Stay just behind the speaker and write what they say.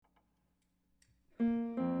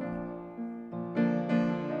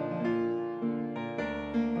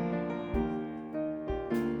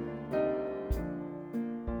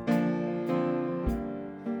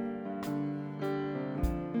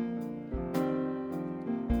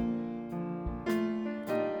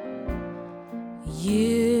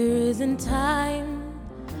Years and time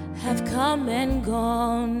have come and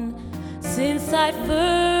gone since I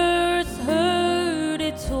first heard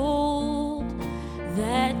it told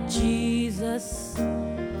that Jesus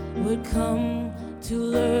would come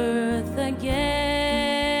to earth again.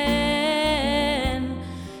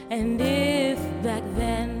 And if back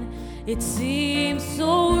then it seemed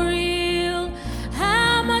so real,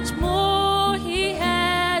 how much more He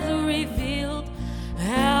has revealed,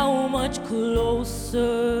 how much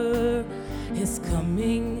closer His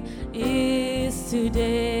coming is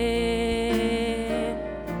today.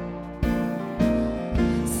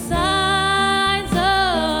 Signs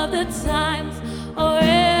of the times are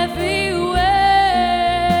everywhere,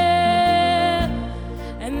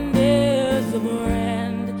 and there's a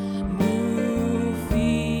brand new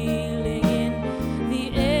feeling in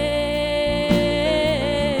the air.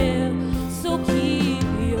 So keep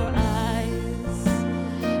your eyes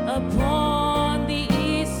upon the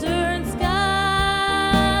eastern sky.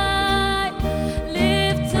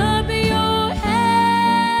 Lift up your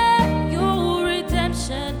head, your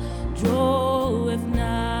redemption draweth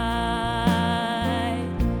nigh.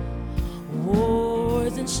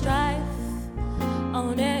 Wars and strife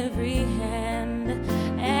on every hand,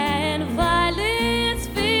 and violence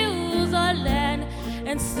fills our land.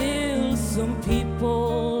 And still some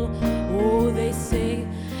people, oh, they say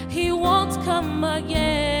He won't come again.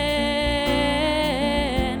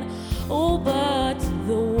 Oh, but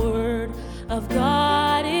the word of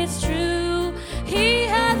God is true. He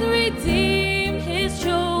has redeemed His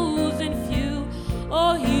chosen few.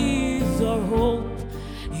 Oh, He's our hope.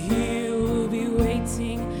 He'll be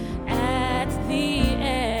waiting at the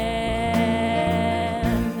end.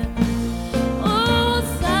 Oh,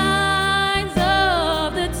 signs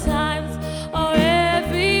of the times are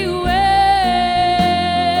everywhere,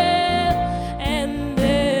 and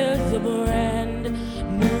there's a brand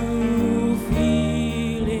new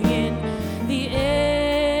feeling in the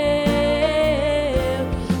air.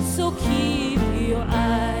 So keep your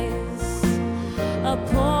eyes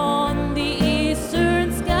upon the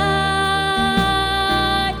eastern sky.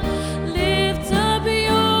 Lift up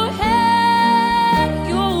your head,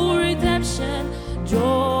 your redemption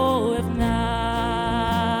draweth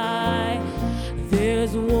nigh.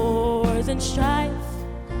 There's wars and strife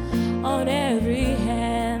on every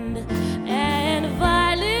hand, and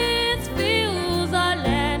violence fills our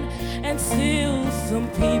land. And still some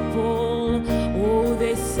people, oh,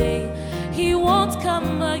 they say He won't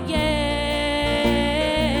come again.